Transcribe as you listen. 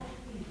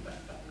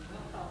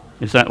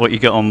Is that what you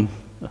get on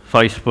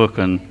Facebook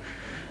and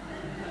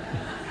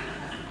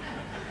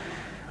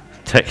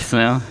text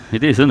now?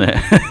 It is, isn't it?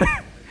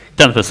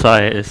 Don't have to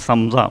say it, it's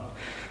thumbs up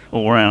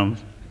all around.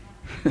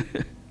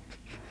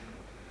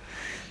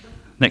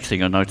 Next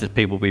thing I notice,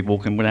 people will be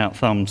walking without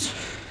thumbs.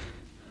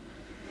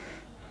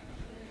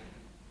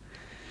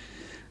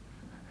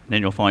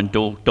 Then you'll find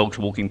dogs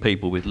walking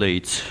people with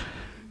leads.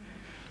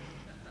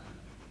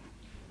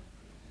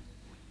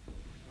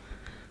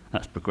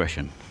 That's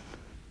progression.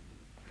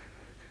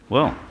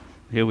 Well,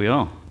 here we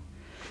are.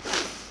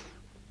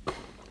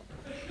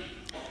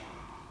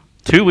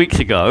 2 weeks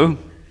ago,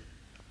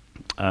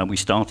 we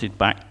started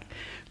back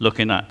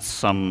looking at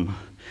some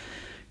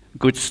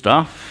good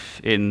stuff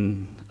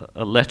in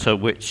a letter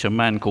which a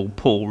man called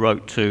Paul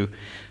wrote to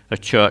a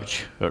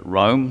church at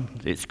Rome.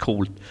 It's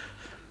called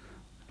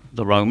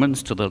the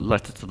Romans, to the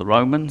letter to the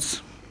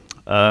Romans.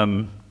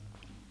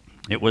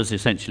 It was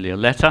essentially a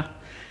letter.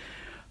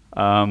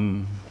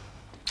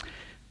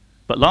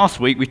 But last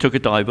week we took a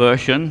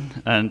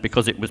diversion, and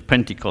because it was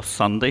Pentecost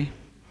Sunday,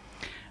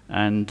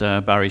 and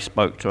Barry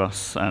spoke to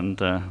us, and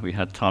we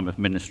had time of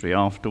ministry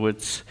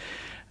afterwards,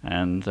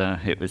 and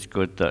it was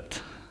good that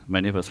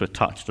many of us were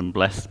touched and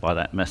blessed by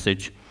that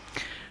message.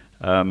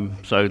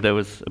 So there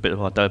was a bit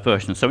of a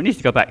diversion. So we need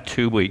to go back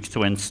 2 weeks to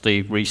when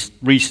Steve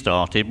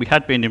restarted. We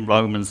had been in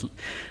Romans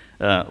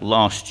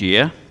last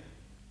year,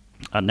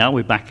 and now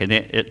we're back in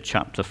it at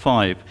chapter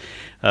 5.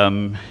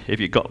 If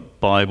you've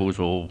got Bibles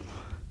or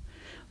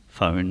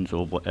phones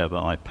or whatever,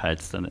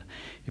 iPads, then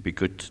it'd be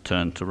good to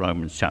turn to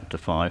Romans chapter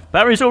 5.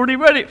 Barry's already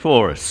read it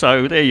for us,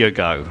 so there you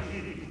go.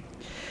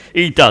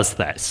 He does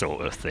that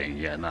sort of thing,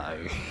 you know.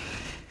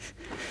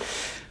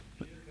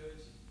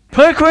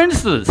 Per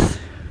coincidence.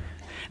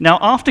 Now,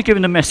 after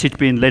giving the message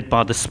being led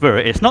by the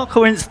Spirit, it's not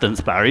coincidence,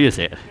 Barry, is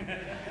it?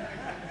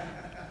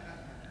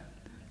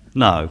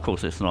 No, of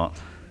course it's not.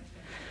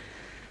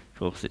 Of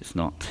course it's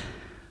not.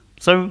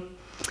 So,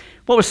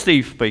 what was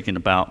Steve speaking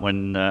about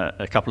when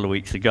a couple of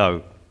weeks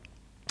ago?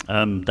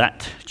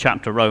 That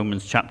chapter,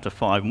 Romans chapter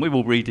 5, and we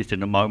will read it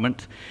in a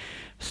moment,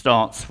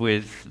 starts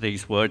with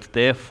these words: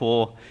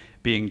 therefore,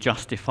 being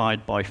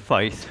justified by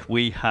faith,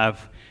 we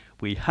have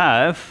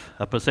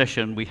a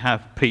possession, we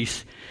have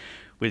peace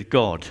with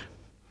God.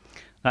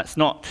 That's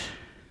not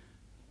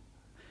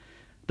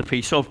the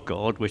peace of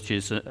God, which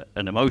is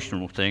an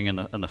emotional thing and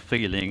a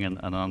feeling and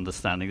an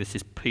understanding. This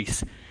is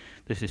peace.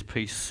 This is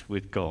peace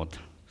with God,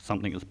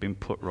 something that's been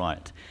put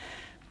right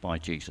by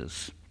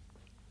Jesus.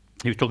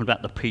 He was talking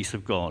about the peace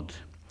of God.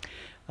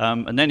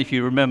 And then if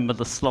you remember,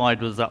 the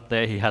slide was up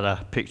there. He had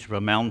a picture of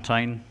a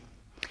mountain.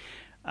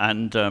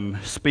 And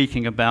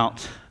speaking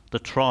about the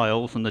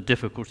trials and the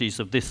difficulties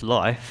of this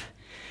life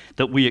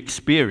that we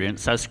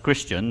experience as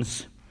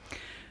Christians,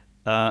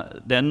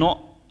 they're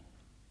not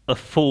a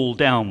fall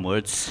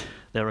downwards,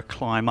 they're a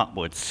climb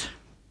upwards.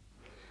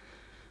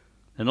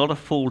 They're not a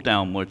fall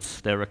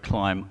downwards, they're a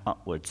climb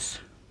upwards.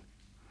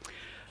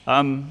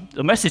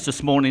 The message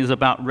this morning is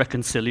about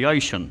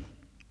reconciliation.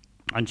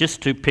 And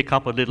just to pick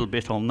up a little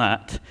bit on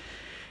that,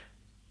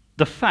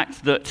 the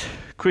fact that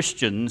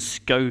Christians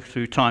go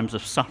through times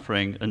of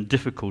suffering and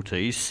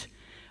difficulties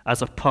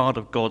as a part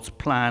of God's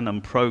plan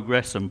and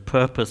progress and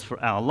purpose for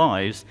our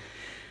lives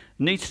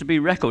needs to be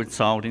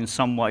reconciled in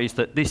some ways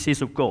that this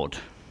is of God.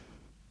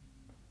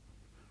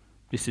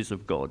 This is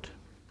of God.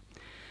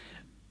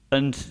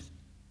 And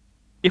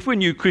if we're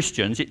new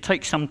Christians, it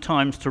takes some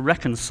time to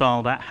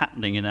reconcile that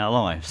happening in our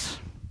lives.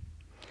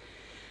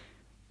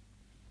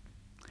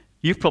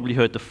 You've probably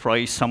heard the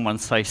phrase, someone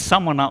say,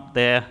 someone up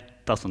there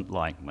doesn't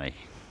like me.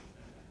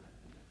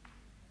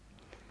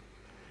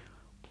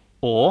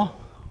 Or,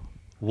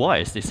 why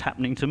is this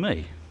happening to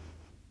me?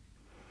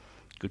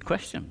 Good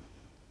question.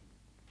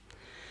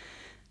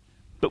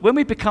 But when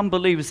we become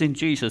believers in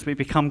Jesus, we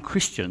become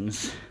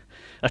Christians,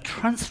 a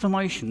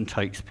transformation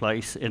takes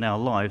place in our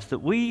lives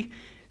that we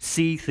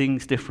see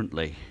things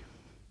differently.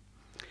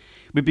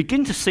 We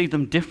begin to see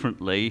them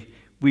differently.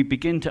 We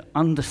begin to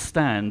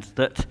understand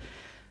that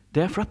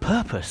they're for a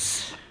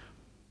purpose.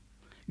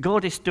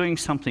 God is doing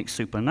something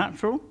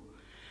supernatural,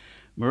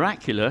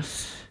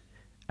 miraculous,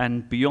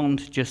 and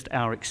beyond just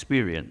our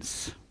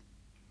experience.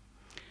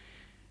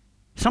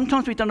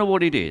 Sometimes we don't know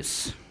what it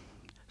is.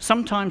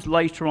 Sometimes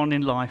later on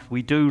in life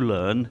we do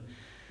learn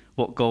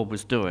what God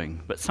was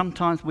doing, but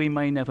sometimes we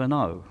may never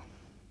know.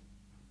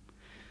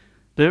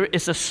 There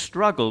is a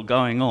struggle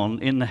going on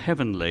in the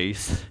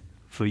heavenlies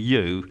for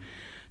you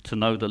to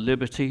know the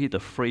liberty, the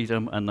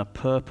freedom, and the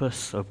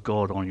purpose of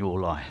God on your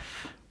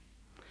life.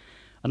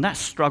 And that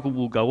struggle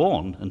will go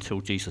on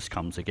until Jesus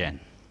comes again.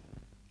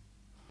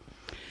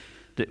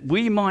 That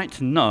we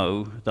might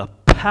know the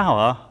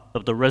power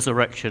of the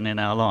resurrection in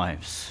our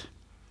lives.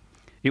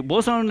 It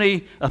was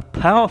only a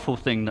powerful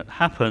thing that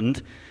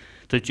happened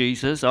to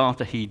Jesus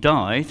after he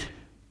died.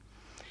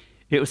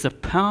 It was a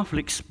powerful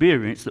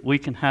experience that we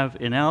can have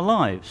in our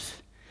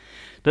lives.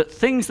 That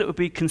things that would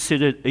be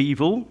considered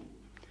evil,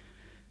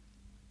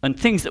 and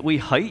things that we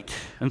hate,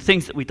 and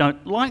things that we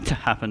don't like to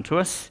happen to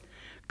us,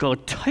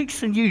 God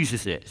takes and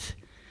uses it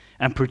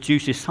and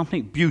produces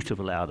something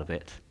beautiful out of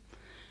it.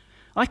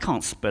 I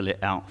can't spell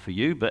it out for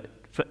you, but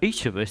for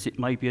each of us it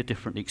may be a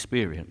different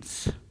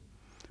experience.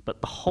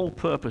 But the whole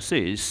purpose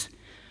is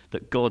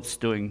that God's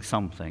doing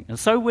something. And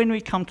so when we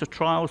come to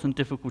trials and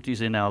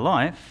difficulties in our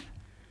life,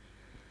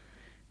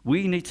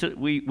 we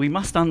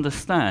must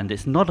understand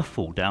it's not a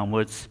fall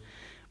downwards,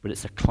 but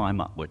it's a climb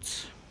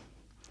upwards.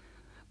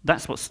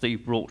 That's what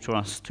Steve brought to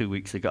us 2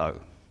 weeks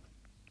ago.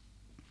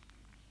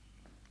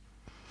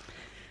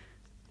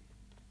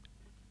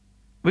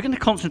 We're going to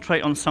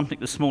concentrate on something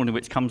this morning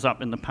which comes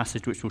up in the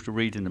passage which we'll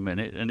read in a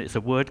minute, and it's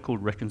a word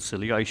called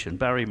reconciliation.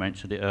 Barry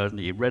mentioned it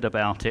earlier, he read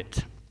about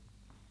it.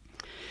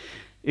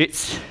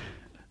 It's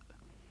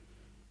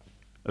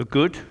a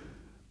good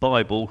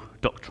Bible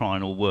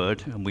doctrinal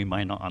word, and we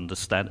may not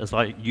understand. As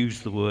I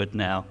use the word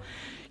now,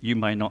 you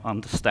may not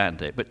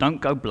understand it, but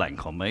don't go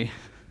blank on me.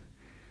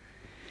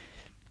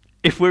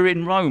 If we're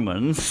in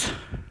Romans,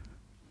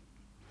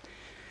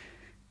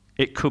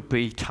 it could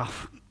be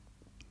tough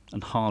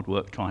and hard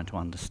work trying to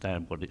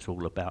understand what it's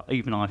all about.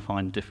 Even I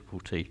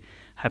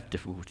have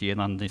difficulty in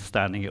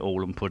understanding it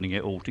all and putting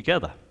it all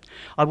together.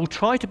 I will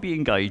try to be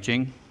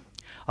engaging,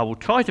 I will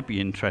try to be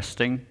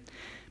interesting,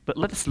 but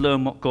let us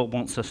learn what God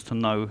wants us to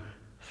know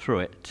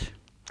through it.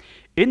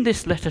 In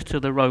this letter to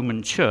the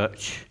Roman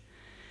church,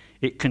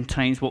 it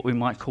contains what we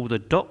might call the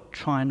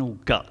doctrinal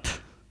gut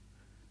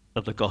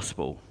of the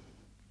gospel.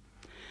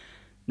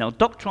 Now,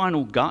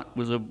 doctrinal gut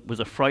was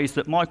a phrase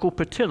that Michael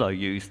Patillo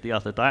used the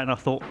other day, and I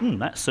thought,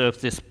 that serves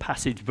this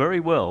passage very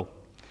well.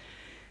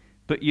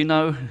 But you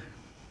know,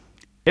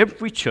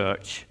 every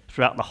church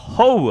throughout the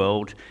whole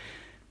world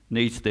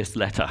needs this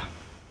letter.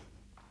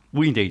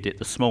 We need it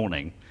this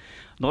morning,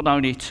 not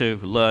only to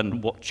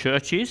learn what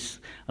church is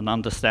and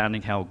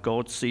understanding how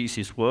God sees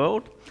his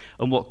world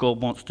and what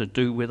God wants to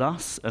do with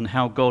us and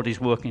how God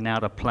is working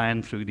out a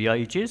plan through the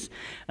ages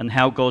and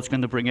how God's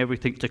going to bring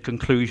everything to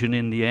conclusion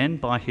in the end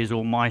by his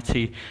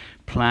almighty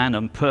plan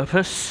and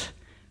purpose.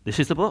 This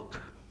is the book.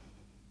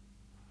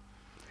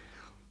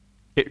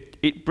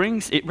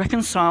 It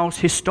reconciles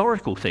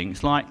historical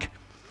things like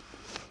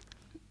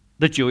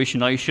the Jewish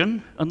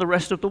nation and the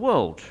rest of the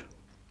world.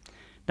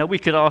 Now we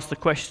could ask the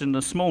question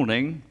this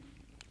morning,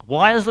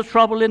 why is the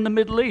trouble in the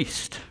Middle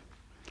East?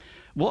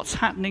 What's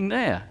happening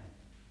there?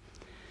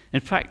 In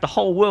fact, the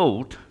whole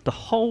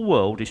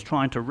world is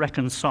trying to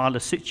reconcile a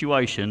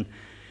situation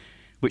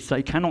which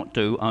they cannot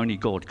do, only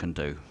God can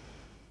do.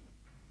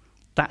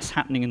 That's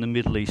happening in the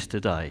Middle East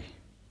today.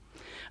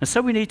 And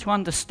so we need to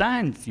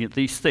understand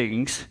these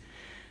things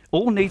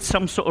all need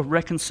some sort of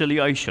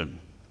reconciliation.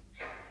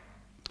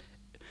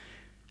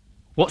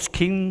 What's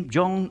Kim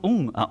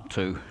Jong-un up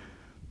to?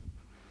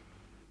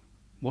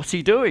 What's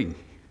he doing?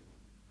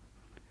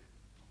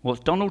 What's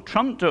Donald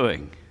Trump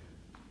doing?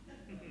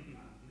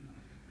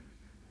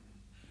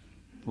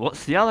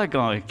 What's the other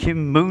guy?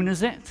 Kim Moon,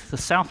 is it? The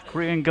South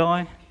Korean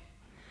guy?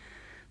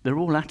 They're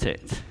all at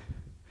it.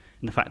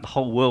 In fact, the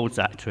whole world's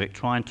at it,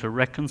 trying to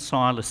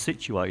reconcile a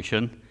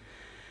situation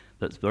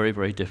that's very,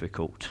 very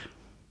difficult.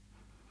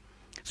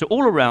 So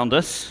all around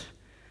us,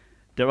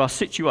 there are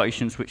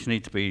situations which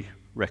need to be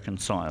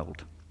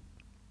reconciled.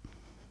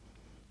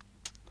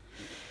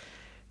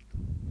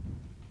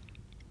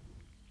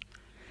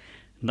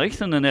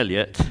 Nathan and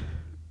Elliot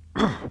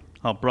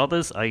are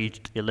brothers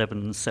aged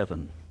 11 and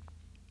 7.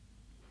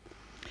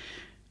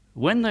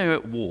 When they are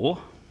at war,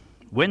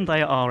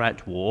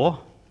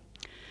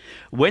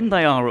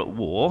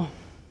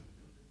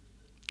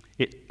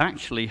 it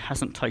actually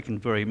hasn't taken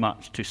very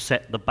much to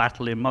set the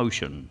battle in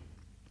motion.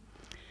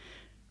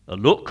 A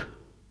look,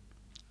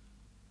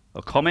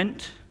 a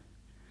comment,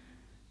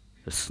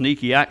 a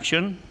sneaky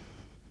action,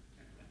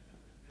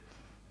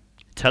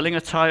 telling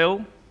a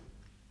tale.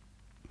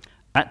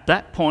 At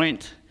that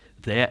point,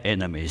 they're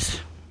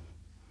enemies.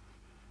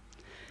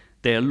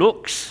 Their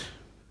looks,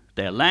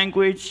 their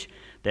language,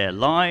 their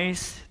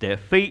lies, their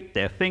feet,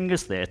 their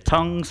fingers, their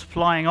tongues,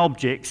 flying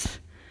objects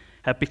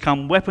have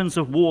become weapons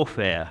of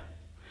warfare.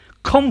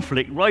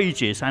 Conflict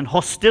rages and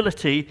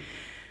hostility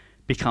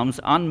becomes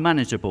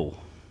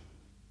unmanageable,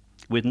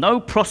 with no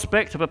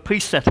prospect of a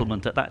peace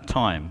settlement at that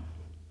time.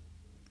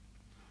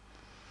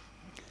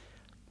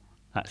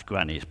 That's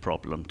Granny's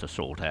problem to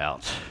sort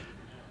out.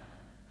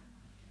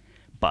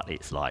 But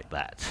it's like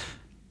that.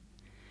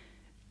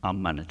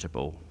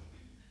 Unmanageable.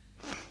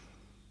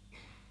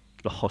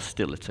 The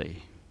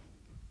hostility.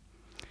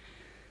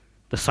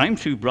 The same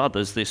two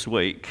brothers this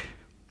week,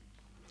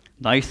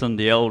 Nathan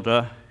the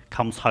elder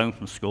comes home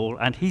from school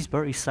and he's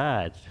very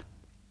sad.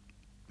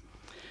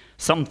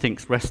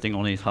 Something's resting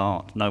on his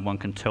heart, no one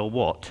can tell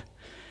what,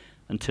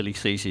 until he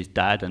sees his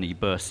dad and he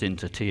bursts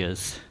into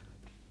tears.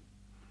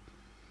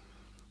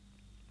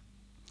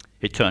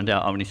 It turned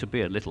out only to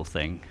be a little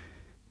thing,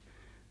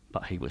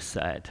 but he was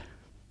sad.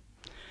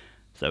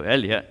 So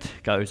Elliot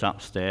goes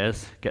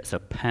upstairs, gets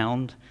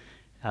 £1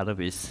 out of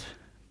his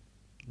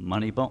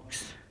money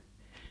box,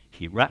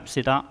 he wraps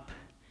it up,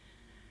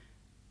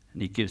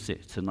 and he gives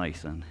it to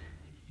Nathan.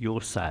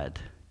 You're sad.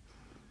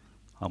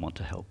 I want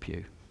to help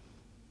you.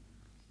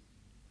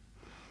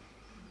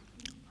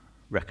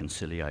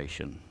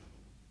 reconciliation.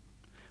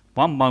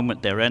 One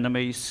moment they're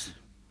enemies,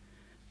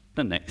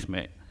 the next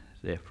minute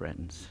they're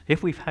friends.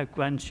 If we've had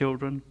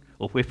grandchildren,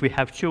 or if we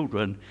have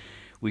children,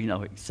 we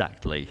know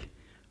exactly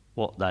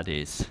what that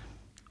is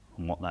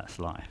and what that's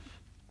like.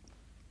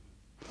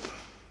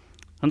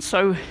 And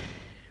so,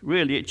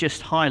 really, it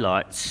just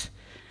highlights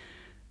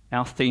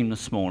our theme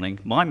this morning,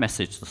 my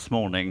message this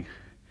morning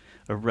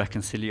of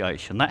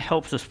reconciliation. That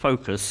helps us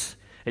focus.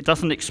 It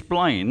doesn't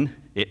explain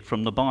it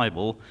from the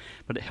Bible,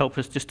 but it helps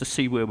us just to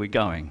see where we're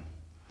going.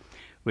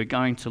 We're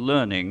going to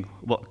learning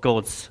what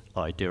God's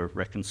idea of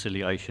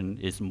reconciliation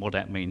is and what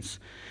that means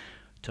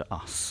to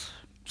us.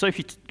 So if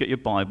you get your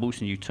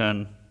Bibles and you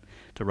turn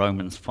to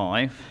Romans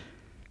 5.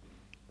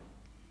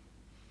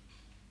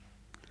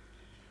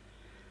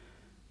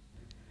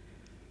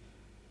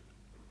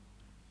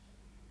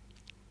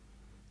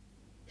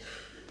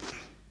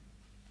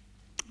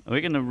 We're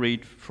going to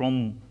read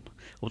from,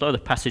 although the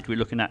passage we're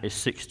looking at is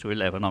 6 to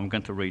 11, I'm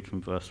going to read from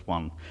verse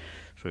 1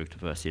 through to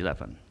verse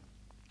 11.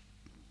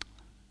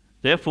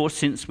 Therefore,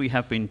 since we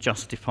have been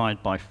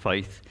justified by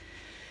faith,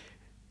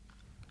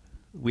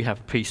 we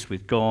have peace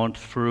with God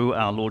through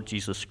our Lord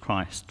Jesus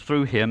Christ.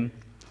 Through him,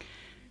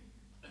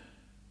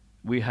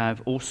 we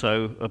have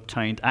also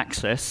obtained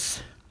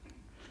access,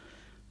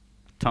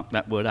 tuck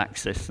that word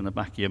access in the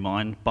back of your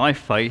mind, by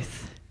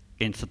faith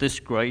into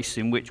this grace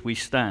in which we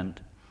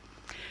stand.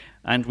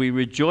 And we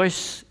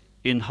rejoice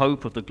in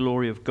hope of the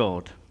glory of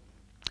God.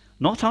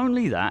 Not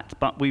only that,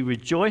 but we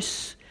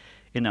rejoice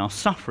in our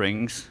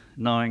sufferings,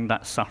 knowing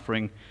that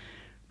suffering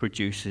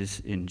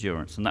produces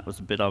endurance. And that was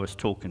the bit I was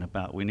talking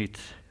about. We need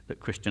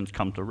that Christians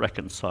come to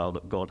reconcile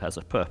that God has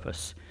a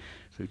purpose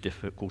through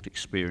difficult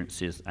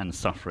experiences and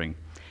suffering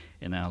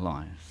in our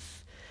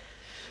lives.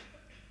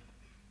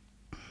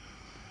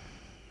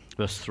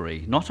 Verse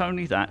 3, not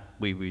only that,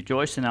 we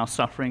rejoice in our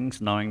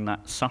sufferings, knowing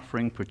that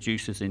suffering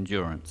produces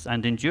endurance.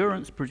 And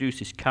endurance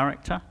produces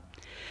character,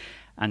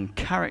 and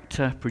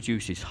character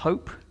produces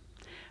hope.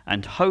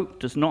 And hope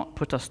does not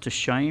put us to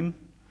shame,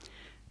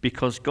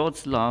 because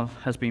God's love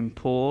has been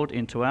poured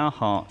into our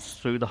hearts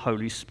through the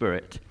Holy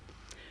Spirit,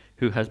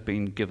 who has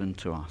been given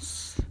to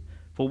us.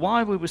 For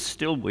while we were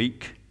still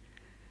weak,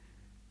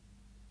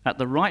 at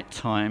the right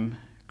time,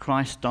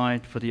 Christ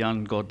died for the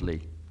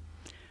ungodly.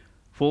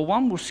 For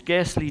one will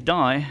scarcely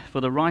die for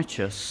the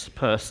righteous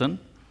person,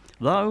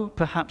 though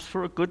perhaps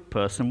for a good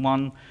person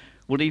one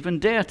would even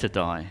dare to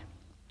die.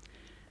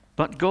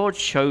 But God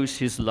shows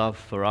his love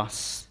for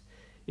us,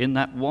 in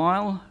that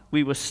while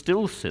we were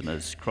still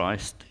sinners,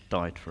 Christ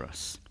died for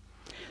us.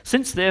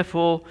 Since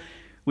therefore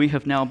we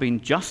have now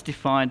been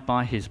justified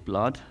by his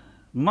blood,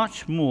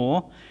 much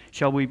more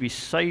shall we be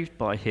saved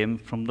by him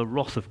from the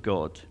wrath of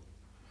God.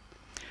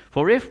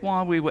 For if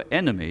while we were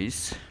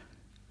enemies,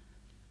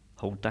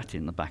 hold that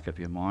in the back of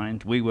your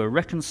mind, we were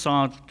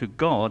reconciled to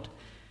God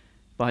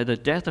by the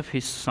death of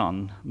his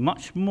Son,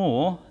 much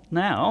more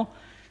now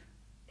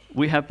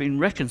we have been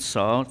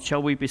reconciled,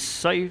 shall we be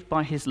saved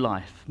by his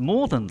life.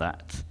 More than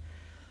that,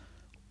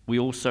 we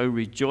also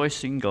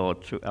rejoice in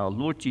God through our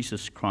Lord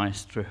Jesus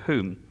Christ, through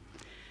whom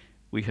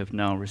we have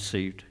now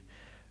received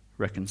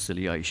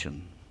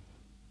reconciliation.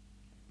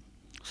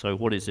 So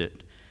what is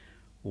it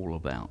all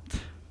about?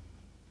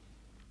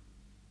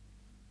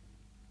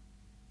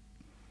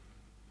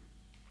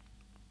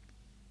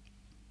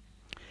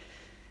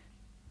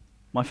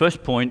 My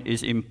first point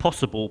is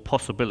impossible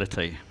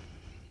possibility.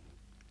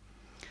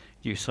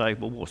 You say,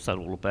 well, what's that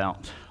all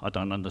about? I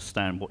don't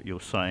understand what you're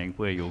saying,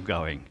 where you're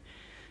going.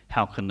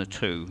 How can the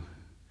two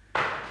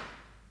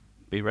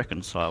be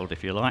reconciled,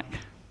 if you like?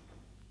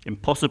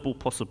 Impossible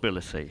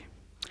possibility.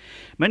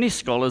 Many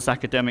scholars,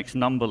 academics,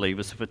 and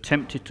unbelievers have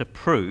attempted to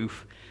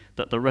prove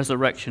that the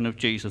resurrection of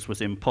Jesus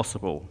was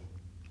impossible.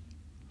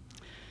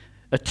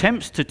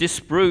 Attempts to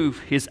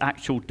disprove his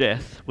actual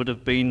death would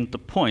have been the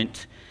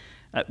point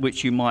at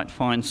which you might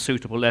find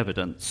suitable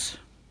evidence.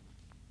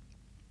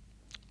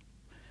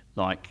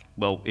 Like,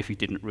 well, if he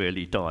didn't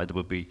really die, there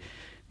would be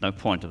no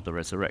point of the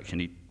resurrection.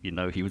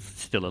 He was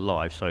still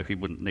alive, so he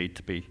wouldn't need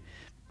to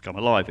become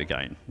alive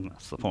again. And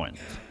that's the point.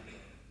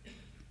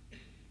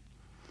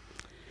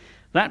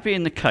 That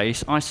being the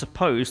case, I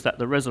suppose that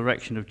the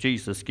resurrection of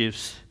Jesus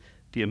gives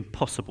the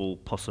impossible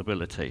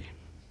possibility.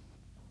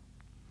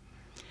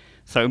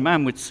 So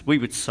we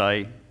would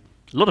say,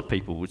 a lot of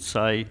people would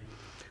say,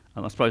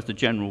 and I suppose the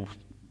general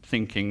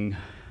thinking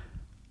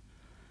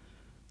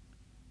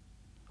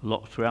a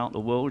lot throughout the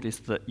world is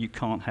that you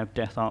can't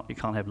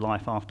have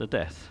life after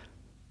death.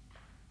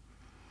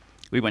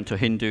 We went to a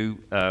Hindu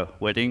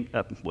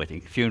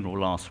funeral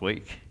last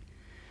week,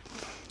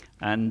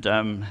 and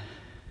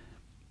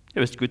it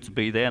was good to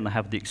be there and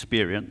have the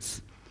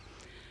experience.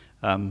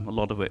 A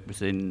lot of it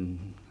was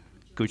in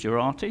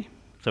Gujarati,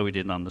 so we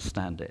didn't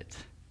understand it.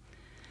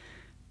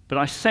 But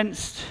I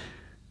sensed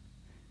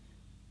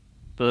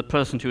that the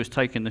person who was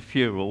taking the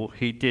funeral,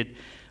 he did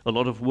a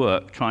lot of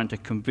work trying to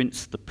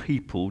convince the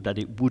people that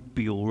it would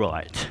be all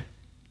right.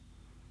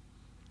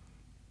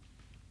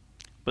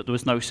 But there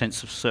was no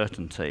sense of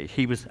certainty.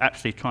 He was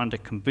actually trying to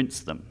convince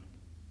them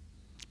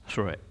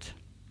through it.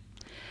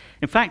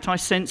 In fact, I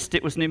sensed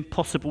it was an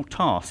impossible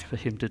task for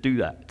him to do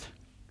that.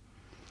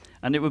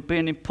 And it would be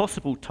an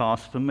impossible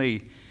task for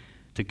me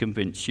to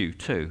convince you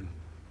too.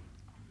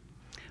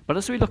 But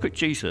as we look at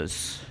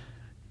Jesus,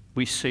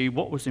 we see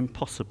what was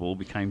impossible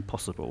became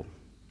possible.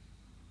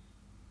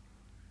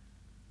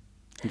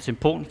 It's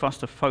important for us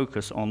to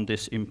focus on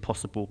this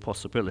impossible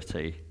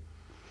possibility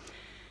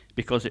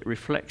because it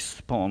reflects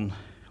upon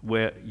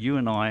where you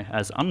and I,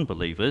 as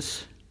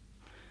unbelievers,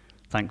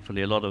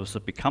 thankfully a lot of us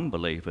have become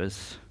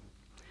believers,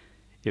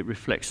 it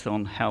reflects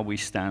on how we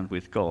stand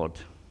with God.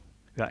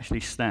 We actually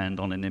stand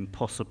on an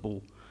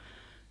impossible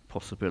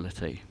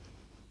possibility.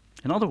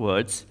 In other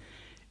words,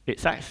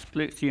 it's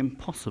absolutely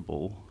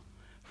impossible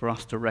for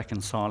us to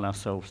reconcile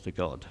ourselves to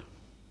God.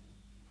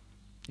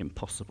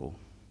 Impossible.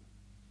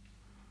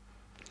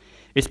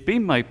 It's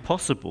been made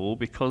possible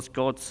because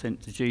God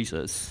sent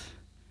Jesus,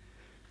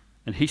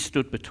 and he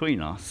stood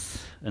between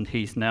us, and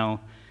he's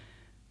now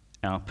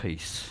our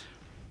peace.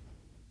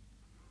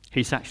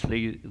 He's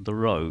actually the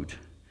road.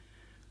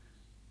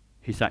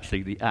 He's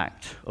actually the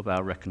act of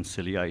our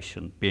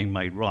reconciliation, being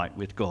made right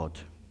with God.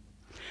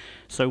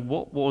 So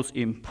what was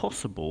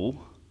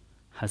impossible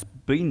has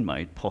been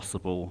made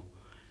possible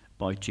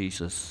by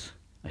Jesus,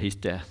 his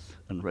death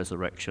and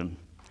resurrection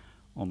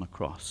on the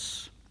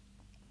cross.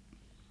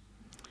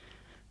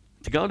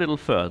 To go a little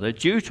further,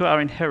 due to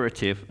our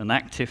inherited and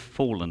active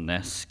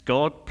fallenness,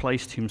 God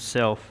placed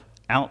himself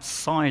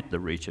outside the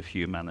reach of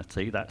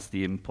humanity. That's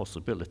the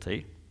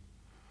impossibility.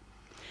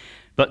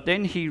 But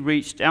then he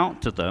reached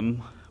out to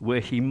them where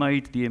he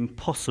made the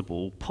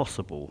impossible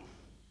possible.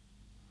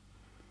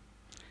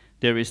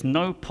 There is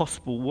no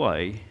possible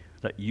way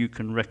that you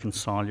can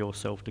reconcile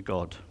yourself to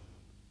God.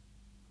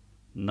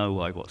 No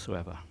way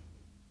whatsoever.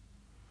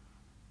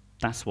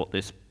 That's what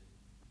this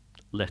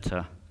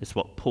letter is,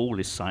 what Paul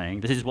is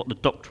saying. This is what the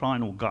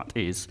doctrinal gut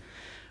is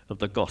of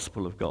the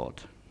gospel of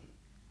God.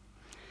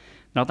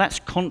 Now that's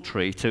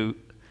contrary to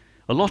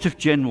a lot of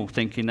general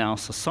thinking in our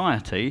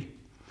society,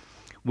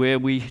 where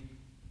we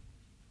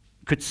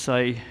could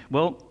say,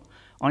 well,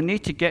 I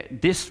need to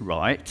get this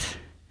right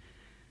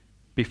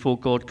before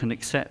God can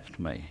accept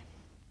me.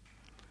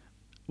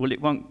 Well,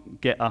 it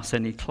won't get us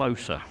any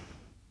closer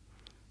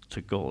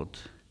to God.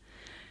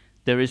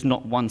 There is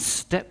not one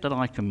step that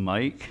I can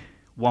make,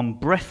 one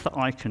breath that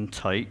I can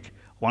take,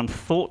 one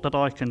thought that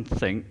I can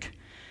think,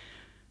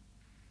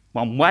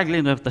 one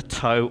waggling of the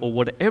toe, or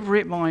whatever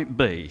it might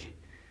be,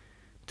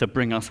 to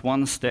bring us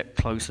one step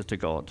closer to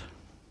God.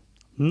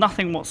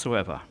 Nothing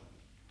whatsoever.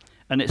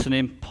 And it's an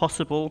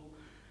impossible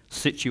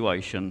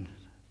situation,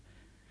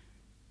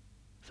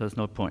 so there's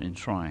no point in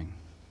trying.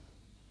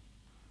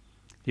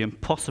 The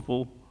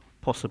impossible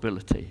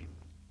possibility.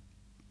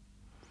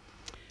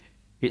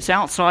 It's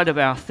outside of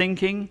our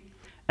thinking,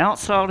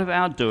 outside of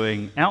our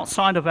doing,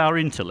 outside of our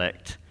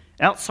intellect,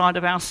 outside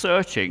of our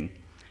searching,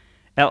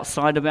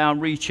 outside of our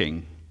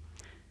reaching,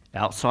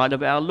 outside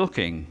of our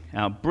looking,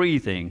 our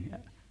breathing,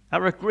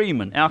 our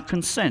agreement, our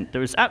consent.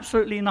 There is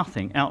absolutely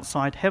nothing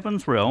outside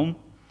heaven's realm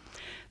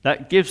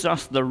that gives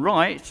us the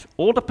right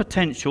or the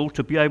potential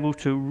to be able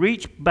to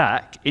reach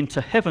back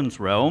into heaven's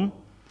realm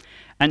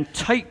and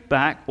take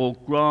back or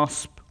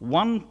grasp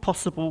one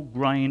possible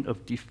grain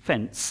of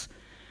defense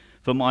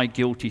for my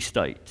guilty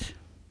state.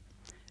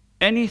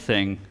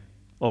 Anything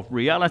of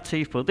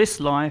reality for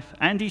this life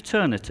and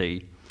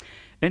eternity,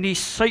 any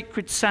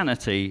sacred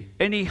sanity,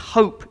 any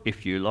hope,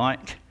 if you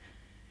like,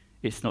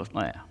 it's not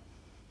there.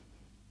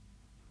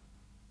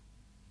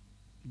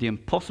 The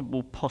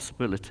impossible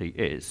possibility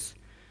is,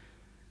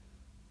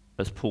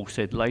 as Paul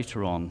said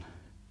later on,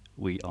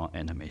 we are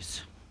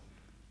enemies.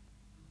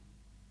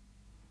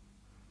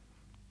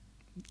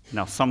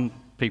 Now, some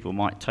people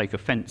might take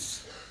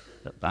offense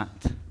at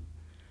that,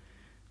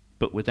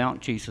 but without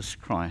Jesus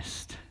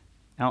Christ,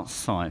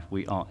 outside,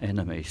 we are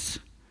enemies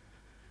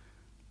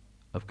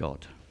of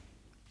God.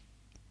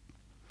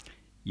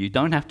 You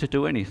don't have to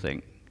do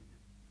anything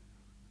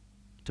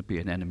to be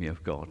an enemy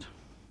of God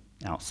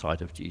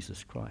outside of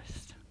Jesus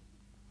Christ.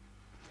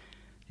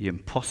 The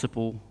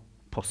impossible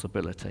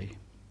possibility.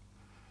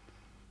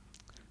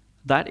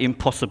 That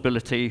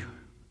impossibility,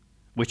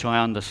 which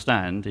I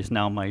understand, is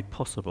now made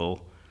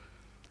possible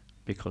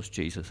because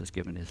Jesus has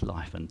given his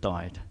life and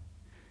died.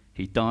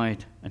 He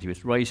died and he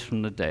was raised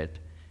from the dead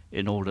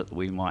in order that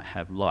we might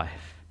have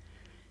life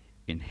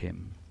in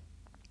him.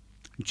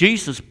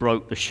 Jesus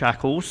broke the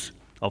shackles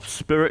of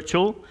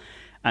spiritual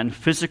and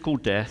physical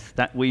death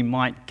that we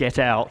might get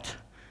out,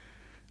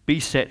 be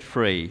set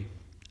free.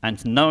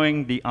 And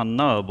knowing the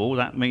unknowable,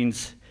 that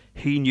means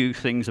he knew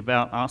things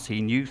about us,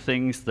 he knew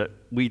things that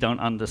we don't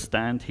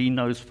understand, he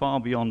knows far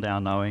beyond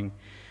our knowing.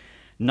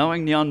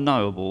 Knowing the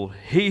unknowable,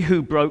 he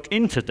who broke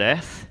into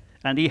death,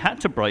 and he had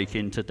to break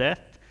into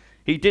death,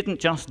 he didn't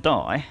just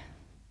die.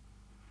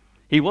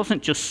 He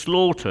wasn't just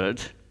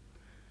slaughtered.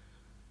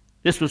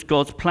 This was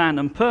God's plan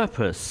and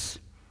purpose.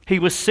 He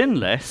was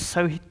sinless,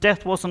 so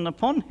death wasn't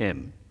upon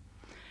him.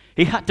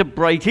 He had to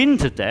break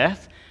into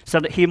death so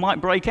that he might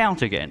break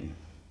out again.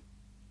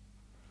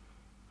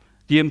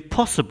 The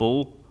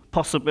impossible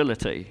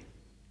possibility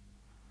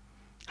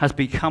has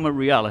become a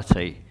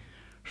reality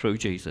through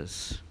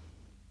Jesus.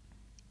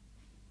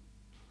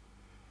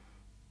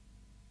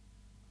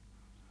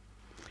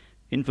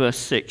 In verse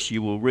 6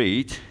 you will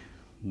read,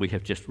 we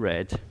have just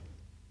read,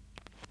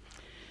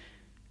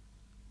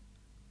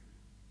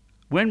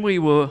 when we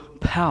were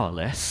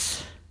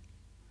powerless,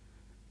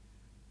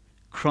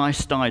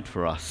 Christ died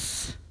for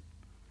us.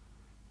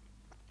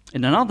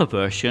 In another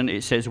version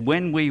it says,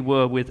 when we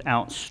were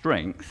without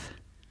strength,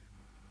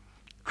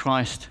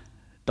 Christ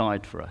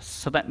died for us.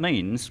 So that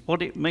means,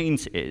 what it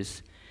means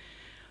is,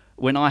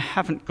 when I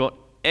haven't got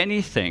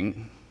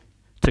anything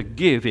to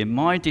give in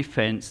my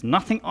defense,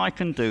 nothing I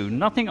can do,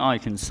 nothing I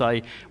can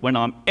say, when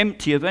I'm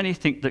empty of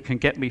anything that can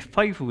get me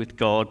favor with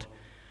God,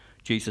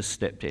 Jesus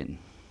stepped in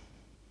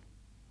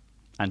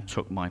and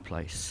took my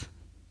place.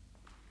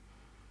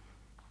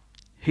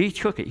 He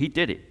took it, he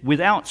did it.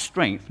 Without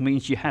strength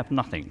means you have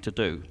nothing to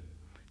do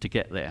to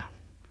get there.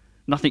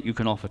 Nothing you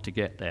can offer to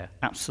get there,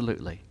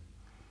 absolutely.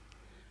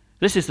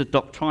 This is the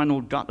doctrinal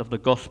gut of the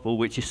gospel,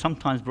 which is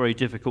sometimes very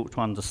difficult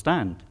to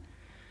understand.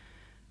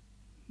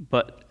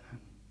 But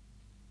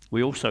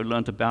we also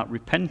learned about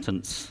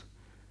repentance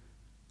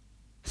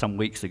some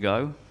weeks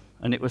ago,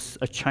 and it was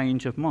a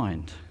change of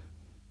mind.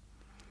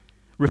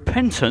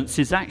 Repentance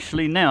is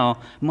actually now,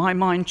 my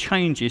mind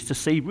changes to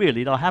see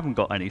really that I haven't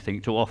got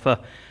anything to offer,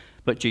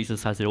 but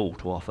Jesus has it all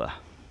to offer.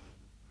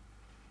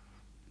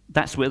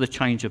 That's where the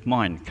change of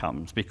mind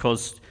comes,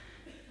 because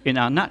in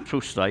our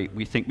natural state,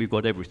 we think we've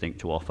got everything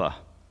to offer.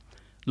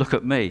 Look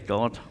at me,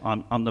 God,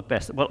 I'm the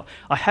best. Well,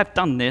 I have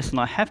done this,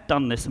 and I have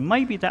done this, and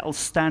maybe that'll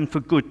stand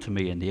for good to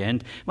me in the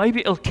end.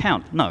 Maybe it'll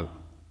count. No.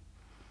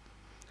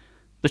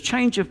 The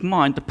change of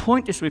mind, the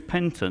point is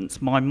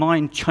repentance. My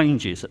mind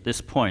changes at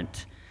this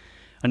point,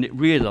 and it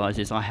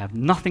realizes I have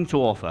nothing to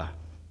offer,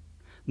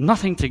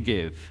 nothing to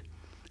give.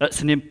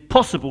 That's an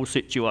impossible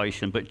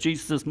situation, but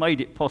Jesus has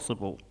made it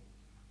possible.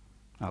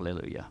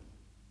 Hallelujah.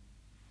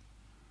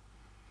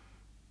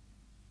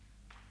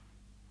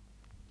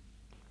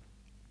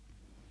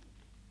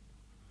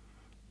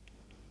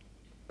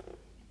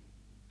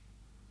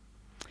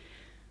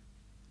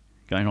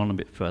 Going on a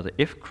bit further,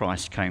 if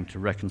Christ came to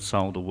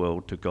reconcile the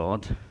world to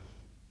God,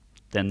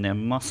 then there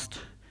must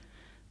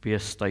be a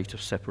state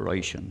of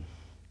separation.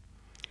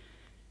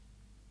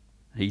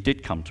 He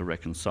did come to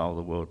reconcile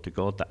the world to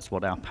God. That's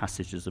what our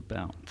passage is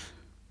about.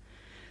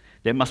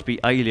 There must be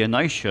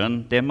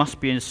alienation. There must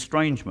be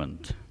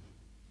estrangement.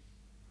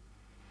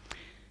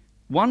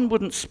 One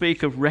wouldn't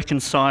speak of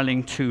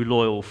reconciling two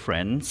loyal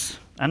friends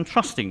and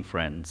trusting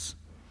friends.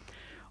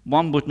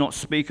 One would not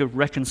speak of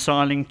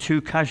reconciling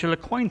two casual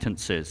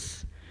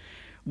acquaintances.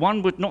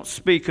 One would not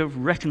speak of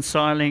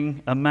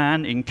reconciling a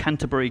man in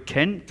Canterbury,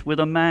 Kent,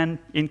 with a man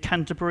in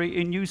Canterbury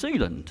in New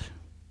Zealand,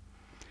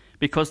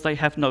 because they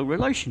have no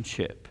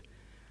relationship,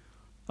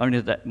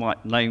 only that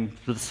might name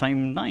the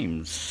same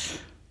names.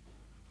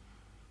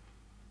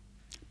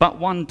 But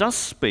one does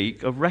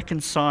speak of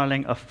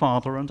reconciling a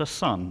father and a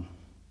son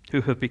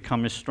who have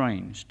become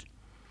estranged,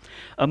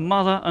 a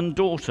mother and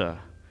daughter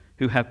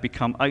who have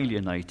become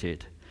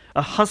alienated,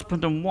 a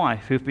husband and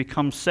wife who have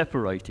become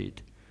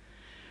separated.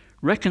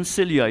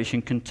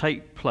 Reconciliation can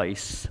take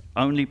place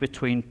only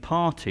between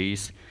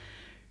parties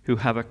who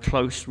have a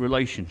close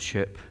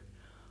relationship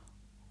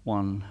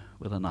one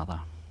with another.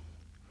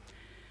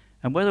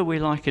 And whether we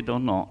like it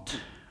or not,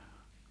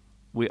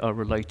 we are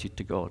related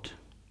to God.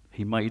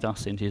 He made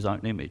us in his own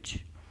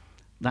image.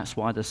 That's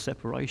why there's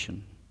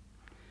separation.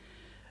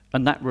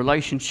 And that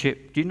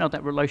relationship, do you know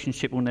that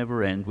relationship will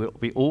never end? We'll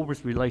be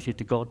always related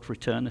to God for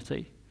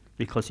eternity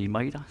because he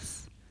made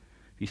us.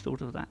 Have you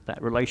thought of that?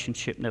 That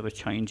relationship never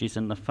changes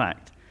in the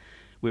fact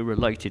we're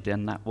related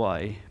in that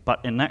way,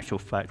 but in actual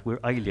fact we're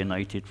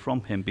alienated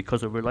from him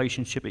because a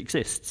relationship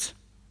exists.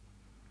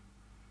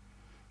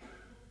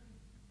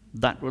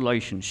 That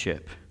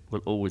relationship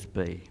will always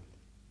be.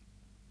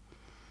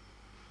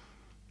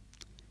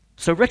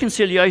 So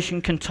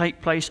reconciliation can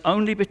take place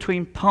only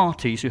between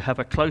parties who have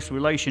a close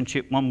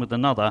relationship one with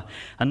another,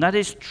 and that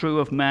is true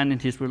of man in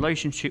his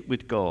relationship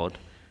with God.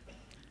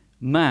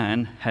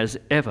 Man has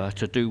ever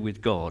to do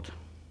with God.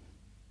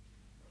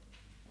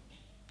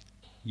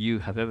 You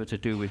have ever to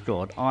do with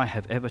God. I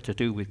have ever to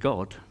do with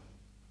God.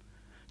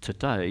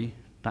 Today,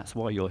 that's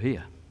why you're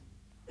here.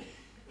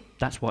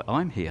 That's why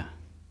I'm here.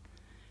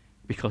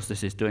 Because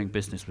this is doing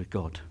business with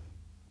God.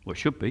 Well, it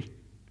should be.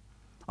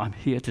 I'm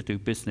here to do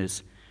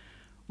business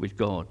with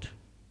God.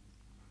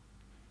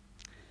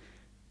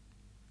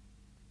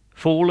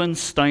 Fallen,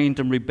 stained,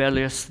 and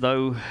rebellious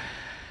though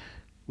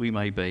we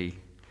may be,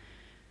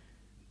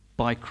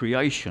 by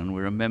creation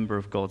we're a member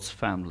of God's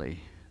family.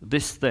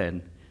 This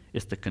then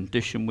is the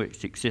condition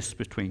which exists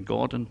between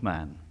God and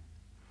man.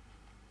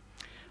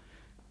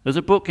 There's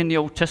a book in the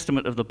Old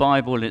Testament of the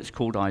Bible, and it's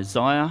called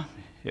Isaiah.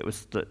 It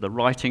was the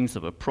writings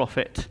of a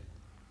prophet,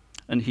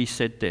 and he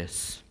said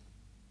this: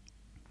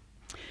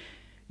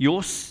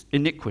 your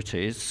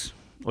iniquities,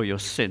 or your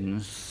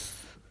sins,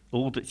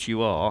 all that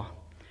you are,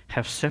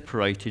 have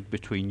separated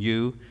between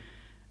you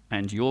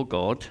and your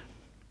God,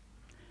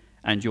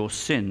 and your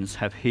sins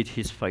have hid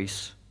his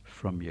face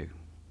from you.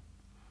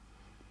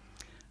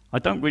 I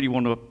don't really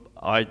want to,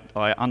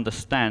 I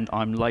understand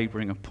I'm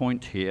labouring a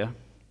point here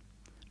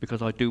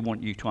because I do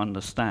want you to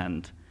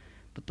understand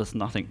that there's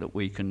nothing that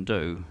we can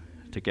do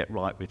to get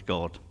right with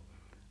God,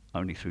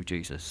 only through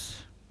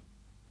Jesus.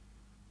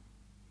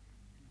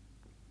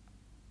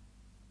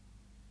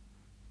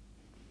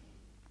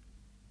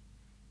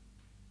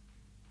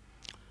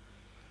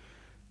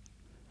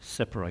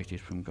 Separated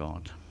from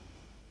God.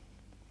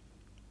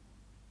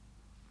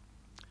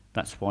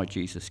 That's why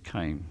Jesus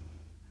came,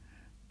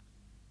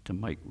 to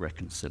make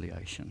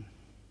reconciliation.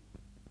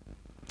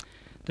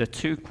 There are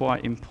two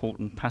quite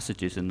important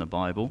passages in the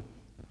Bible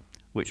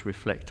which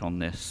reflect on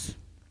this.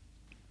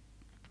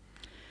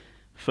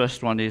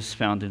 First one is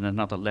found in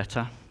another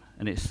letter,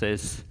 and it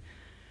says,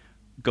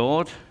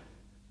 God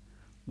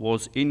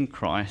was in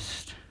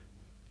Christ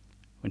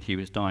when he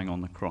was dying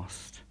on the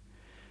cross,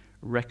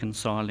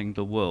 reconciling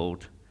the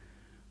world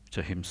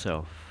to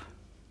himself.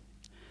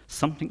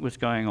 Something was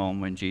going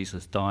on when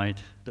Jesus died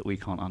that we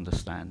can't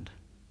understand.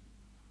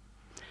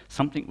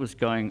 Something was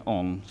going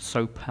on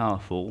so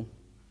powerful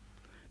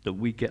that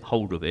we get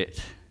hold of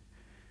it,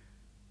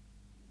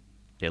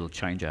 it'll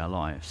change our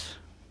lives.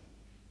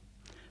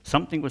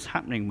 Something was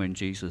happening when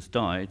Jesus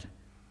died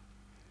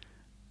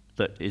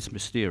that is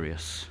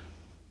mysterious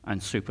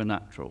and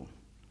supernatural,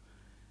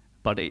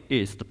 but it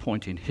is the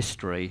point in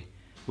history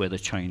where the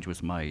change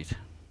was made.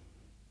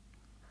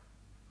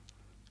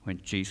 When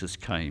Jesus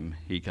came,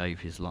 he gave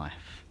his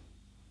life.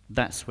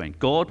 That's when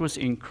God was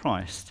in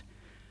Christ,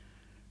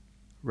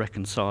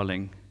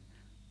 reconciling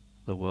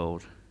the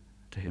world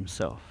to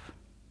himself.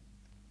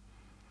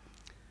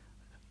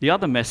 The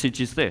other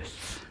message is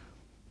this.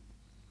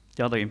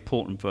 The other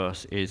important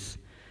verse is,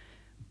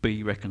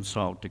 be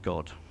reconciled to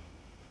God.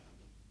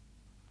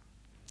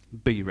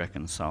 Be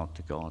reconciled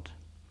to God.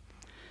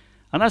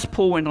 And as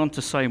Paul went on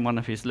to say in one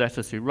of his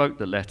letters, he wrote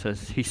the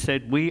letters, he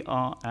said, we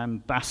are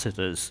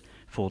ambassadors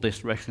for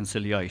this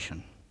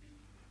reconciliation.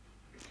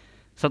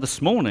 So this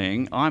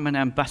morning, I'm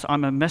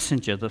a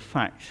messenger of the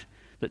fact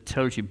that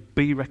tells you,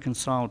 be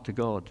reconciled to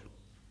God.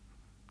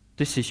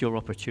 This is your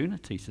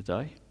opportunity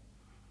today.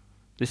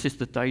 This is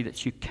the day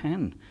that you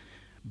can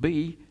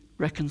be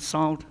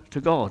reconciled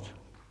to God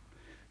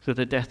through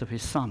the death of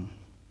his Son.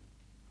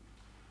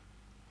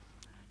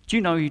 Do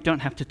you know you don't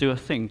have to do a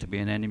thing to be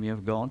an enemy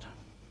of God?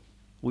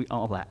 We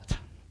are that.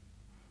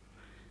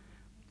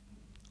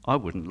 I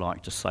wouldn't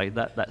like to say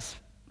that. That's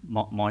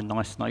my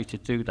nice nature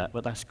to do that,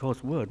 but that's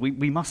God's word.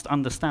 We must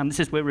understand. This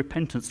is where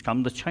repentance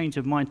comes, the change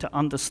of mind to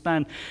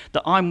understand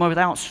that I'm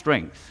without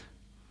strength.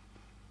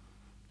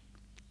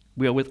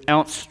 We are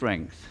without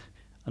strength.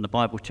 And the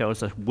Bible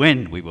tells us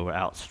when we were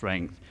without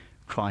strength,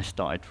 Christ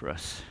died for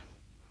us.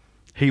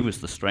 He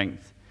was the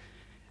strength.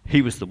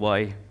 He was the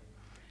way.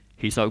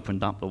 He's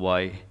opened up the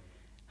way.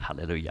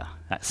 Hallelujah.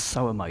 That's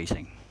so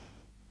amazing.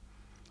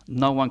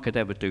 No one could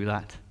ever do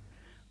that,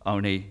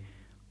 only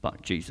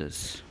but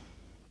Jesus.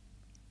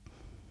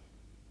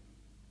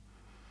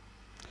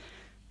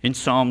 In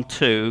Psalm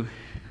 2,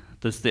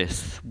 there's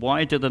this.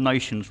 Why do the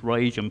nations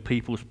rage and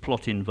peoples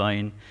plot in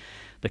vain?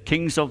 The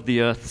kings of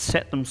the earth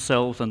set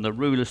themselves and the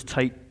rulers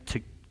take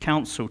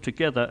counsel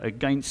together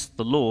against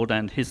the Lord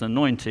and his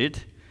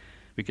anointed.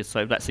 We could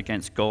say that's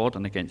against God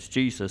and against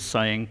Jesus,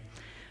 saying,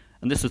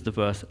 and this is the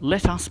verse,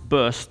 let us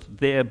burst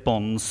their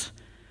bonds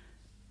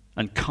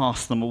and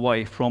cast them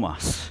away from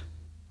us.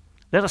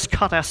 Let us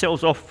cut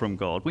ourselves off from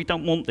God. We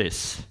don't want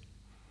this.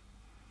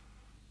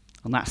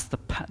 And that's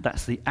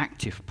the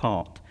active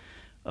part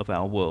of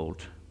our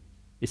world.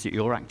 Is it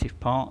your active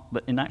part?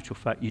 But in actual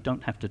fact, you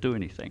don't have to do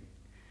anything.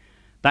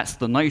 That's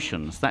the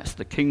nations. That's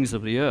the kings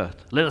of the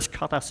earth. Let us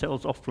cut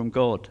ourselves off from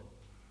God.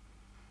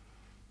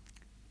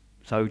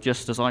 So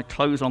just as I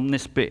close on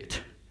this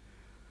bit,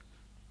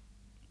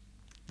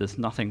 there's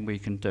nothing we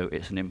can do.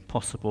 It's an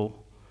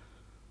impossible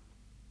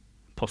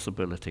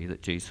possibility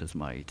that Jesus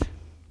made.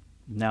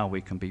 Now we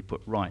can be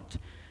put right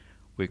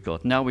with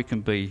God. Now we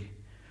can be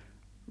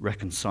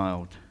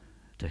reconciled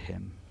to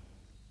him.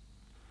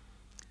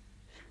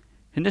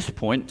 In this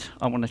point,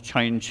 I want to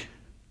change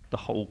the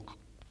whole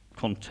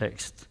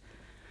context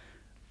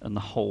and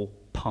the whole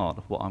part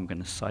of what I'm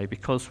going to say,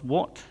 because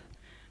what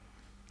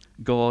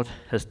God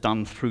has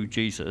done through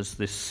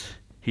Jesus,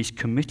 he's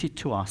committed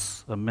to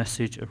us a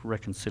message of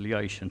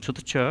reconciliation to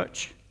the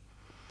church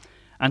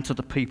and to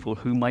the people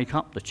who make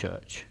up the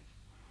church.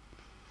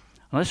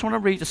 And I just want to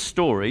read a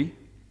story,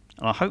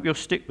 and I hope you'll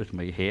stick with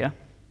me here,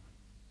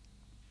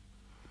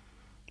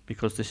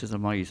 because this is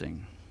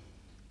amazing.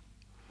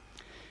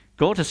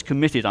 God has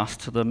committed us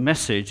to the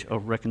message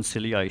of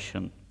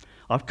reconciliation.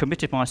 I've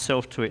committed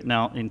myself to it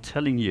now in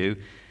telling you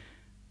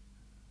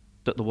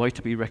that the way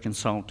to be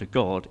reconciled to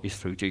God is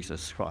through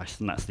Jesus Christ,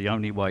 and that's the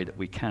only way that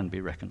we can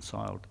be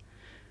reconciled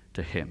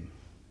to him.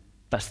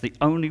 That's the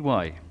only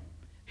way.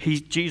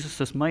 Jesus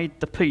has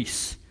made the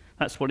peace.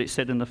 That's what it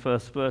said in the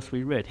first verse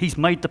we read. He's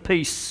made the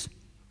peace.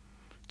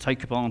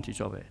 Take advantage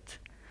of it.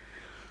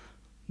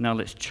 Now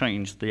let's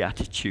change the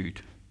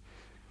attitude,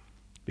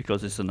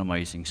 because it's an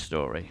amazing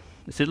story.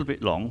 It's a little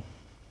bit long.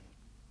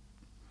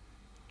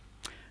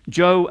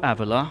 Joe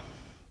Avila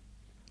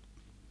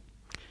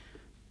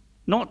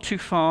Not too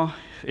far,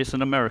 it's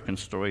an American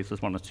story.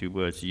 There's one or two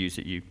words you use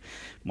that you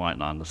might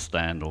not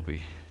understand or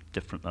be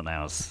different than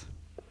ours.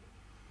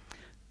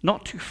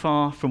 Not too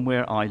far from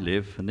where I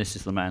live, and this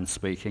is the man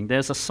speaking,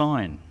 there's a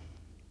sign.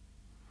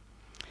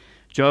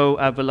 Joe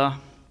Avila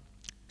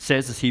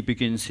says as he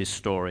begins his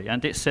story,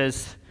 and it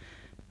says,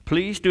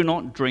 "Please do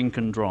not drink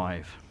and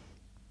drive."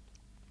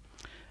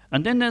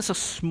 And then there's a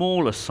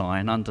smaller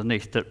sign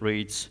underneath that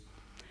reads,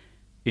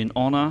 "In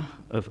honor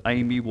of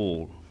Amy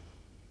Wall."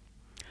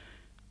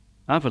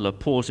 Avila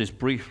pauses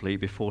briefly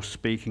before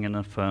speaking in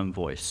a firm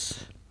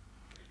voice.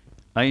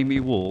 Amy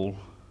Wall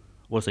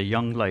was a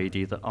young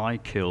lady that I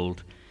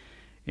killed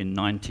in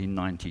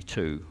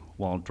 1992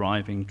 while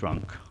driving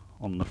drunk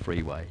on the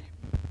freeway.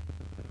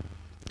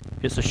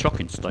 It's a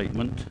shocking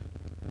statement,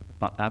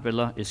 but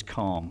Avila is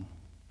calm.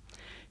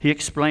 He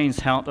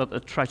explains how that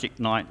the tragic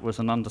night was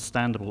an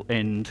understandable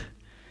end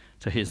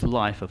to his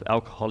life of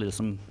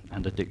alcoholism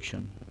and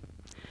addiction.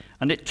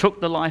 And it took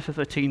the life of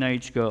a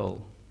teenage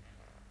girl.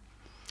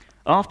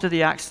 After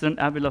the accident,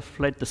 Avila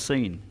fled the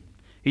scene.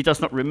 He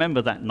does not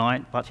remember that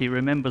night, but he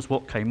remembers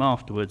what came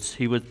afterwards.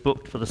 He was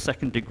booked for the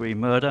second-degree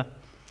murder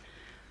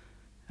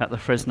at the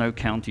Fresno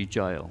County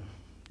Jail.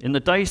 In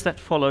the days that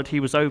followed, he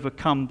was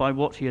overcome by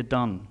what he had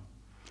done.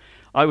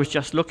 "I was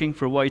just looking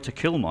for a way to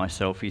kill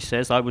myself," he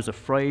says. "I was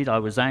afraid, I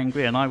was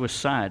angry, and I was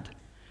sad.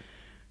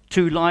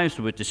 2 lives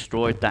were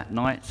destroyed that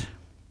night.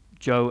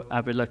 Joe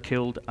Avila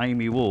killed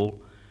Amy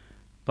Wall,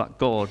 but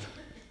God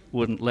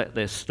wouldn't let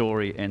their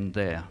story end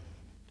there.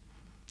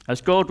 As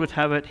God would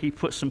have it, he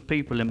put some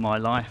people in my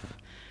life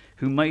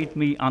who made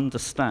me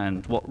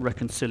understand what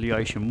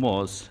reconciliation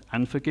was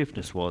and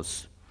forgiveness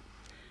was."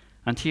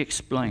 And he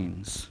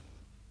explains.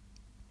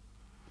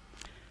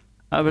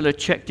 Avila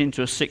checked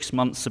into a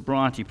 6-month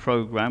sobriety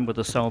program with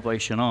the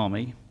Salvation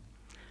Army,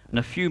 and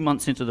a few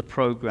months into the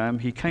program,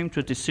 he came to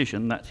a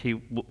decision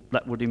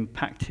that would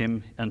impact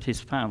him and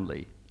his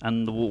family,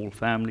 and the Wall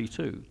family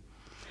too.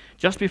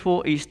 Just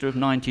before Easter of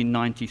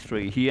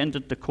 1993, he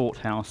entered the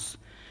courthouse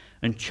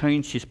and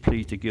changed his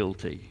plea to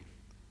guilty.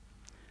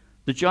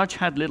 The judge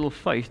had little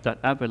faith that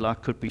Avila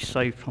could be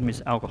saved from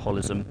his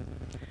alcoholism.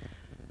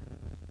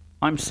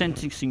 "I'm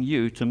sentencing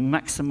you to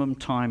maximum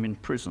time in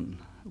prison,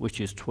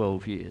 which is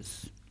 12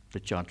 years,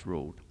 the judge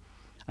ruled.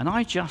 "And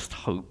I just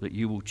hope that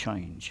you will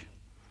change."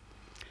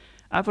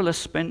 Avila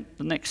spent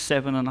the next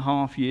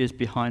 7.5 years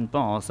behind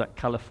bars at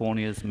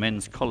California's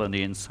men's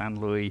colony in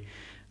San Luis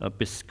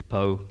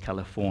Obispo,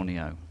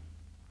 California.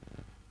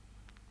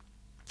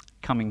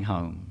 Coming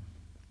home.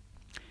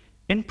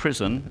 In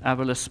prison,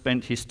 Avila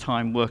spent his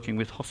time working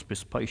with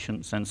hospice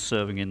patients and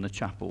serving in the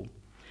chapel.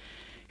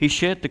 He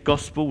shared the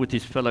gospel with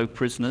his fellow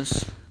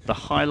prisoners, the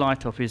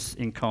highlight of his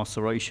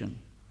incarceration.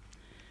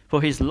 For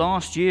his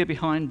last year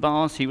behind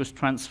bars, he was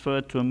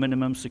transferred to a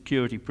minimum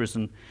security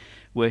prison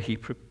where he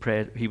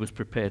was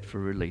prepared for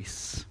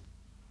release.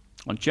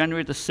 On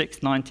January the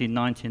 6th,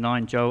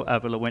 1999, Joe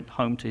Avila went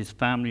home to his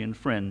family and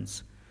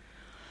friends.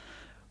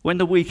 When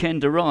the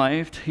weekend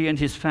arrived, he and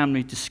his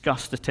family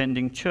discussed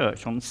attending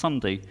church on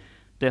Sunday,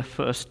 their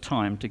first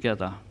time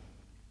together.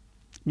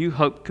 New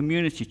Hope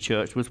Community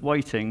Church was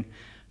waiting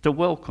to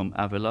welcome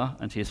Avila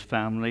and his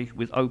family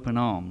with open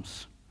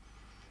arms.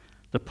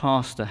 The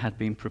pastor had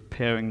been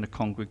preparing the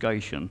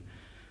congregation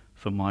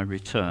for my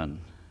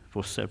return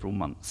for several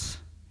months,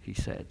 he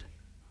said.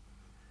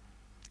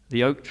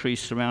 The oak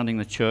trees surrounding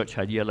the church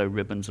had yellow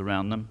ribbons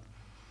around them,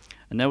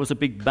 and there was a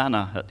big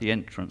banner at the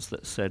entrance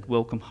that said,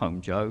 "Welcome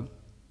home, Joe."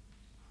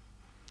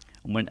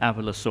 And when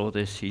Avila saw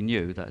this, he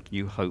knew that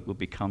New Hope would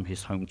become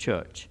his home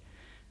church.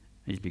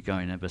 He's been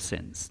going ever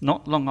since.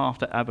 Not long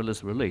after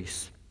Avila's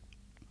release,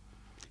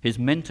 his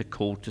mentor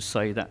called to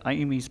say that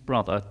Amy's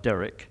brother,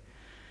 Derek,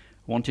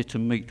 wanted to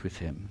meet with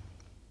him.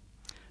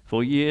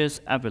 For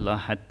years, Avila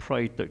had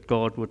prayed that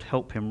God would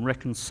help him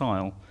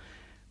reconcile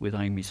with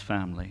Amy's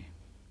family.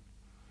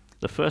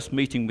 The first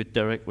meeting with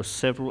Derek was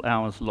several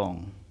hours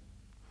long.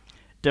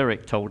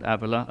 Derek told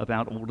Avila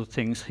about all the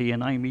things he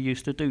and Amy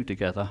used to do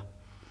together,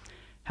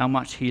 how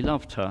much he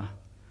loved her,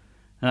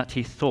 and that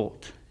he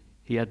thought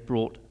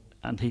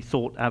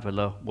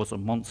Avila was a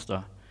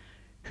monster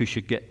who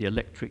should get the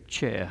electric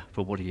chair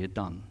for what he had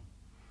done.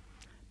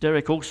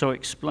 Derek also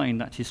explained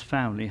that his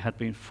family had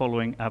been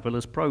following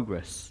Avila's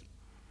progress.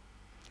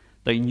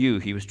 They knew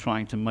he was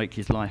trying to make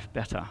his life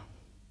better.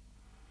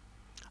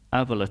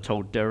 Avila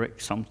told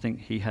Derek something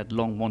he had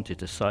long wanted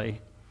to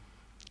say: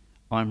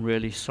 "I'm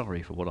really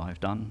sorry for what I've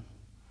done,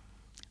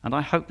 and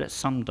I hope that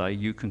someday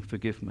you can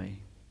forgive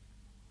me."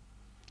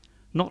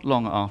 Not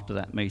long after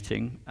that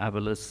meeting,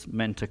 Avila's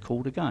mentor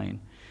called again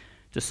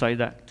to say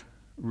that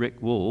Rick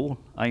Wall,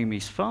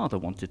 Amy's father,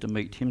 wanted to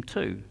meet him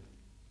too.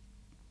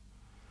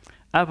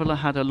 Avila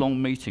had a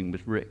long meeting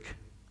with Rick.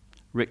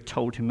 Rick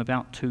told him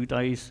about 2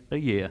 days a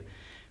year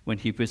when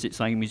he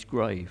visits Amy's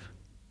grave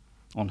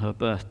on her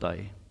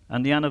birthday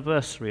and the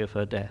anniversary of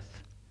her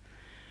death.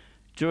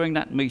 During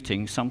that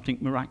meeting, something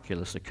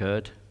miraculous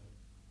occurred.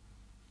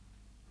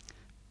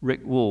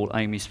 Rick Wall,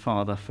 Amy's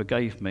father,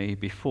 forgave me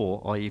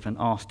before I even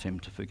asked him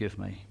to forgive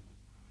me.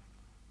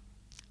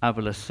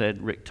 Avila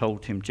said Rick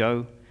told him,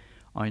 "Joe,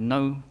 I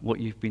know what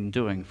you've been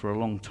doing for a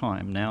long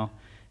time now,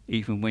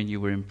 even when you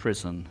were in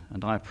prison,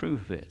 and I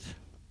approve of it."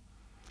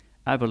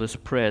 Avila's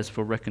prayers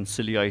for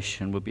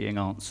reconciliation were being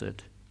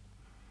answered.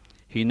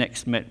 He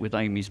next met with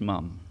Amy's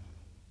mum,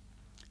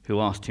 who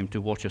asked him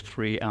to watch a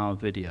 3-hour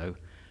video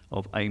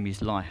of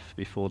Amy's life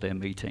before their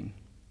meeting.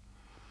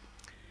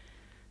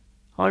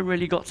 "I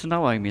really got to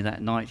know Amy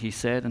that night," he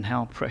said, "and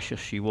how precious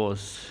she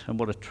was, and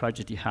what a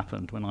tragedy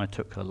happened when I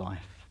took her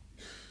life.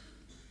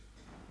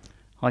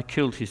 I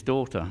killed his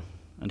daughter,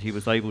 and he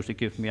was able to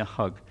give me a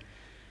hug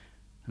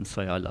and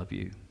say, 'I love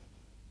you.'"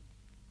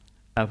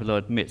 Avila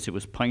admits it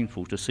was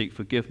painful to seek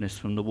forgiveness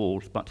from the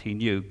Walls, but he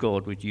knew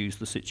God would use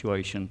the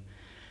situation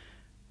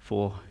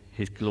for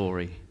his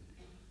glory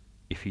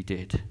if he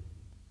did.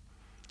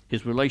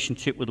 His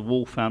relationship with the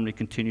Wall family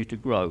continued to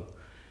grow,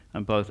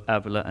 and both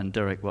Avila and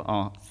Derek were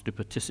asked to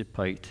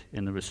participate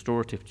in the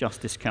Restorative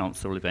Justice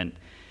Council event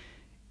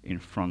in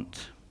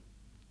front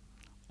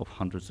of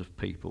hundreds of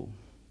people.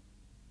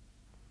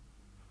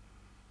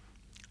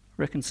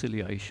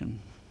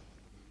 Reconciliation.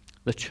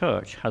 The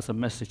church has a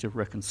message of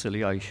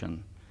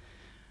reconciliation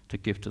to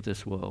give to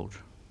this world.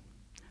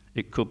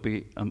 It could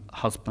be a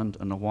husband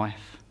and a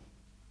wife.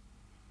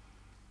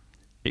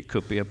 It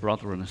could be a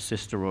brother and a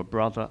sister, or a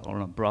brother or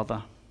a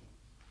brother.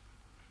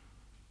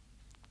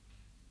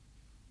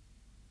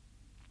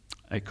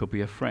 It could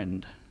be a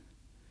friend,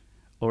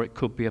 or it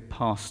could be a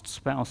past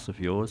spouse of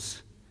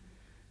yours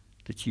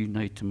that you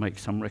need to make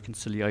some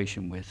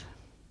reconciliation with,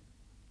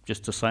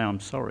 just to say, "I'm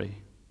sorry."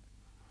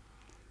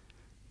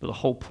 But the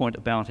whole point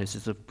about it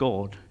is if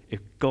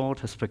God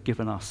has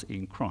forgiven us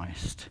in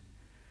Christ,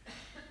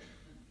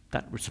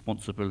 that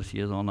responsibility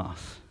is on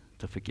us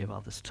to forgive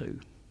others too.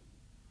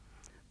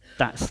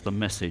 That's the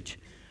message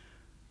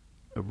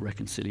of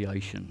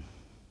reconciliation.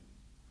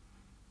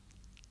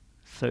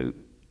 So,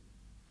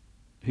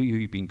 who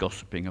have you been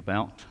gossiping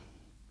about?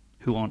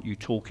 Who aren't you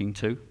talking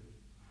to?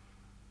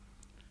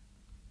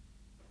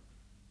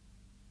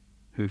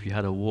 Who have you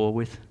had a war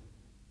with?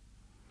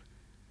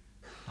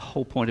 The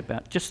whole point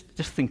about, just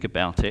think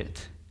about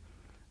it.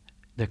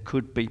 There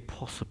could be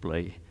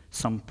possibly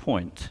some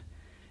point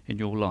in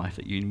your life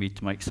that you need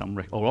to make some,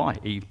 or I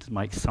need to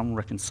make some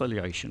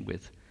reconciliation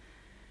with,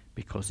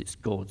 because it's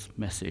God's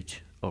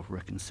message of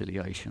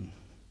reconciliation.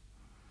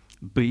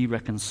 Be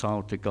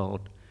reconciled to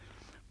God.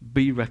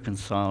 Be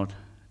reconciled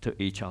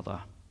to each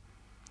other.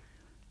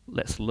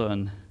 Let's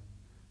learn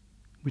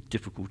with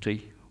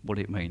difficulty what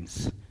it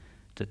means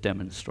to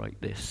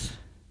demonstrate this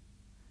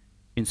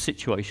in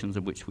situations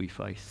in which we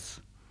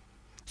face.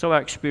 So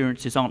our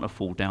experiences aren't a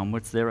fall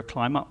downwards, they're a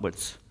climb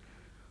upwards.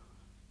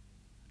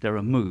 They're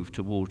a move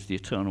towards the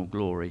eternal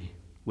glory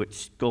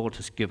which God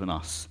has given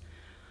us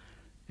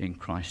in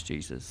Christ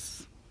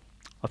Jesus.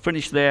 I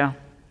finished there,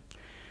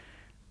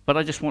 but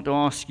I just want to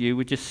ask you,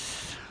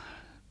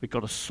 we've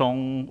got a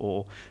song,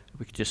 or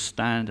we could just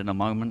stand in a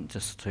moment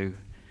just to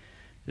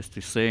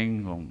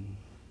sing, or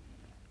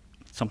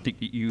something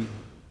that you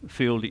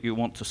feel that you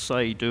want to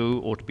say, do,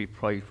 or to be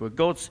prayed for.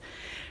 God's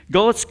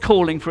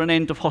calling for an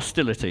end of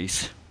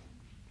hostilities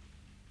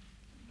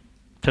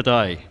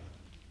today.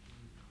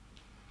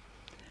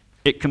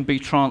 It can be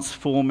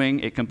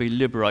transforming, it can be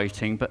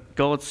liberating, but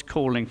God's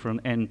calling for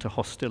an end to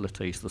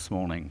hostilities this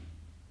morning.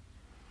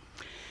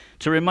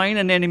 To remain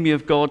an enemy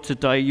of God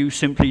today, you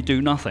simply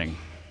do nothing.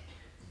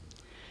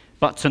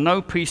 But to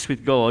know peace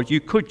with God, you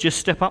could just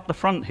step up the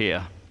front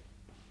here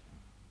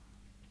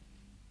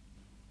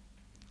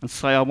and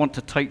say, "I want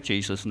to take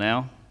Jesus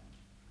now."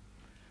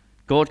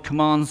 God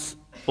commands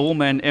all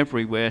men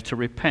everywhere to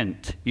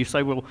repent. You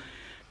say, "Well,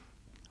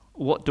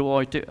 what do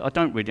I do?" I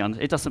don't really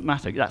understand. It doesn't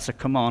matter. That's a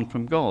command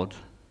from God.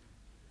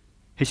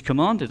 He's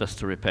commanded us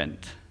to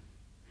repent.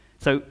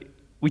 So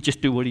we just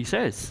do what he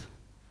says.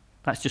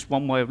 That's just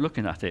one way of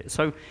looking at it.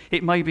 So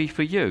it may be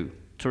for you.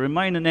 To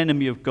remain an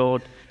enemy of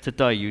God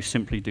today, you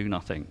simply do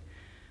nothing.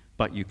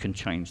 But you can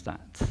change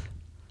that.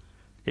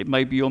 It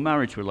may be your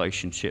marriage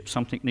relationship.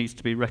 Something needs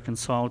to be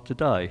reconciled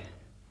today.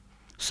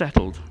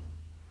 Settled.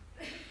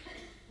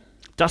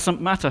 Doesn't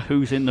matter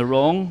who's in the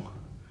wrong,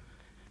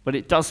 but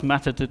it does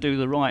matter to do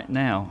the right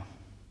now.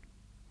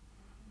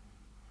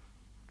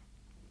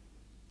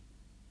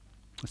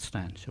 Let's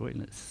stand, shall we?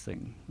 Let's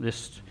sing.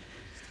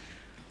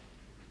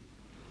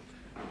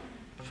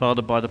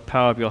 Father, by the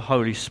power of your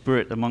Holy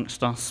Spirit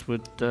amongst us,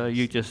 would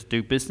you just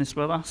do business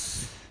with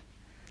us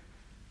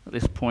at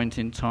this point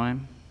in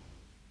time?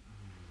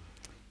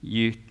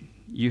 You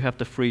have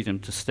the freedom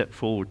to step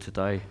forward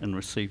today and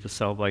receive the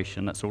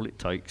salvation. That's all it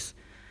takes.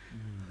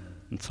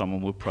 And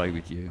someone will pray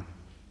with you.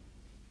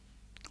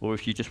 Or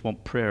if you just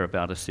want prayer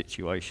about a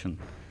situation,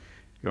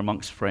 you're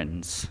amongst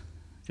friends,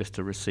 just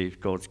to receive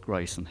God's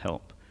grace and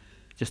help,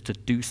 just to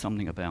do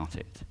something about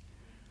it.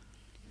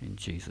 In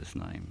Jesus'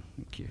 name,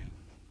 thank you.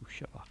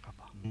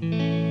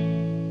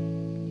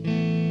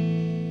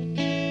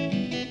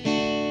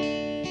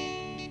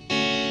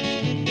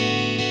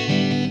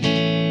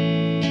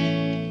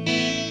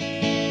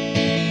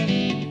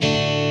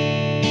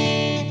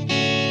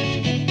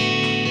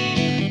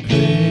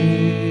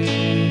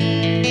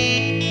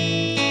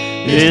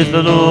 is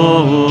the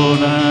Lord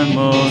and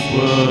most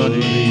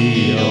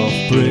worthy of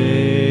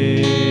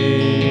praise.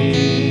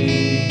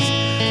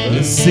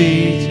 The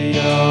city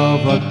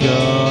of our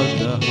God,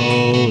 the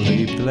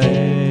holy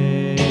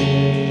place.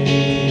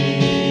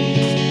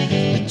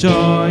 The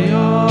joy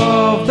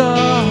of the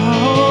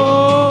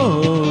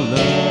whole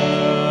earth.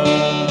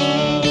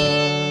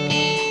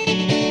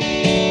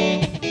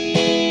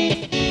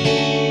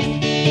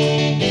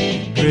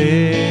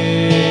 Great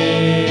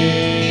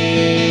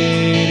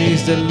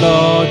is the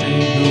Lord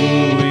in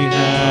whom we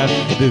have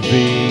the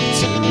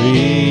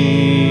victory.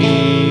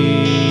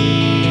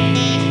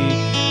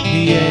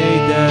 He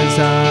aids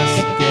us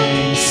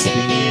against the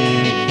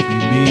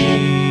enemy.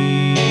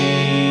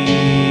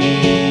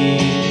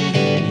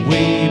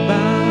 We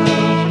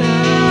bow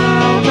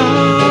down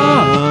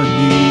our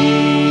knees.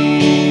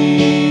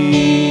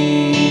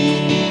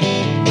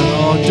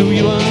 Lord, do we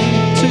want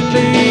to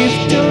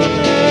lift your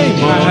name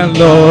on high?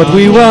 Lord,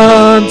 we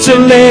want to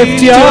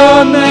lift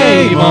your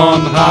name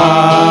on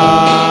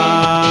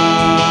high.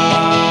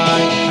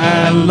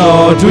 And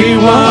Lord, we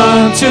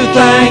want to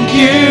thank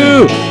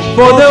you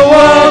for the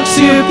works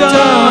you've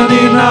done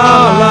in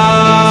our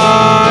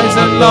lives.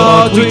 And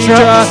Lord, we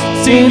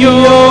trust in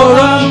your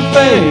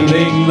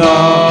unfailing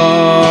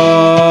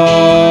love.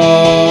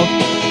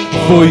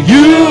 For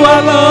you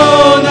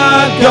alone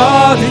are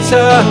God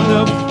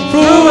eternal,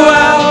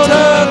 throughout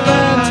earth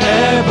and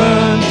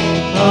heaven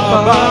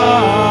above.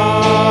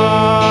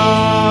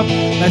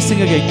 Let's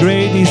sing again.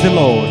 Great is the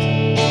Lord.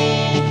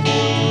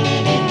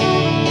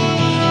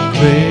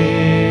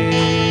 Great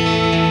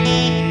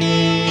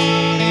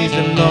is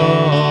the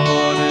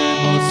Lord and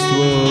most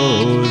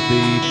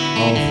worthy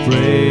of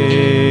praise.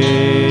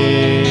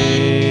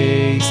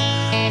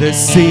 The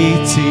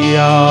city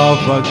of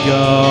our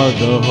God,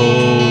 the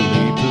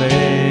holy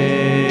place.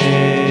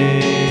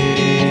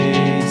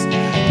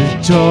 The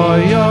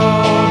joy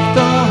of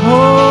the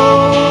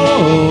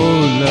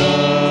whole earth.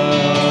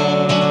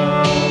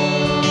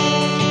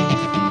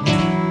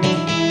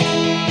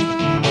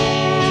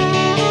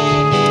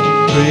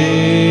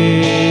 Great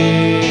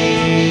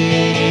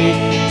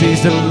is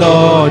the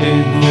Lord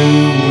in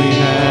whom we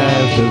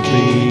have the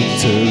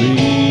victory.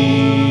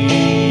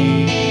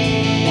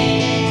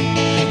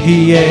 He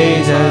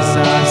aids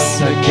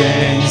us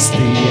against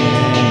the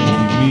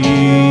enemy.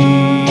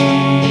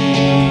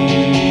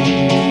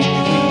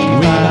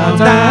 We bow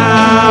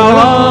down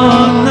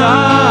on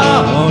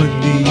our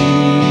knees.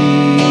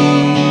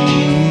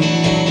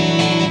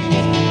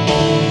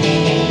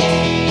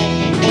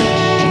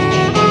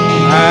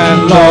 And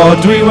Lord,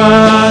 we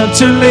want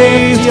to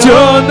lift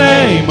your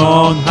name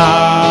on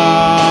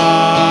high.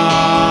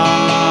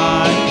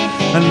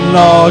 And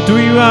Lord,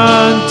 we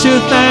want to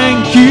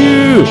thank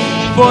you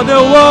for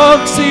the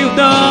works you've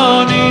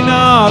done in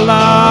our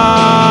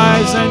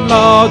lives. And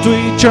Lord,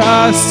 we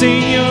trust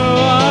in your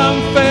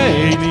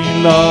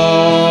unfailing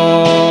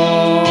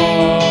love.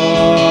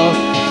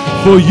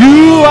 For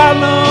you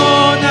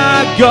alone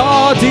are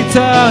God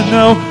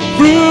eternal,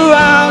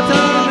 throughout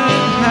earth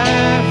and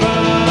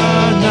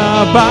heaven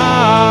above.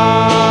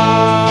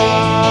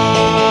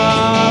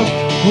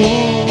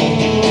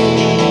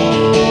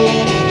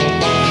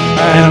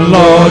 And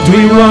Lord,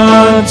 we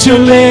want to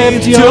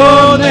lift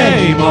your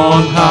name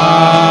on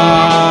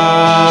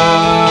high.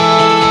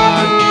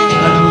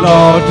 And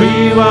Lord,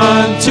 we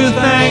want to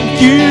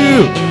thank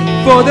you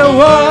for the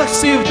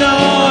works you've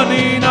done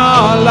in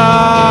our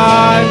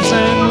lives.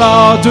 And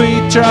Lord,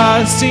 we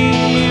trust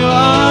in your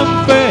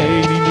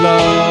unfailing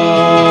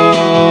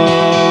love.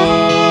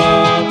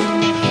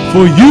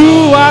 For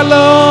you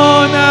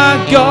alone are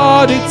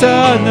God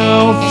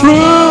eternal,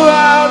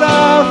 throughout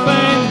earth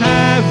and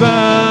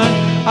heaven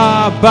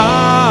above.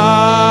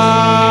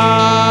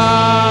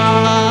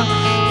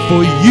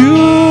 For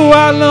you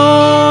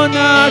alone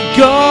are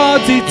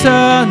God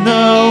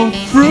eternal,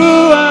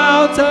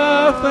 throughout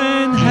earth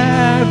and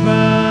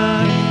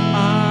heaven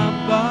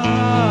above.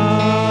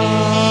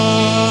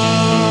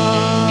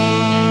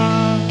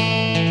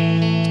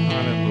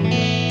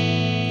 Hallelujah.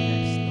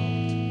 Yes,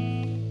 Lord.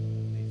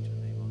 Lift your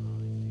name on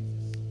high,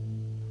 Jesus.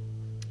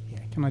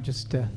 Yeah, can I just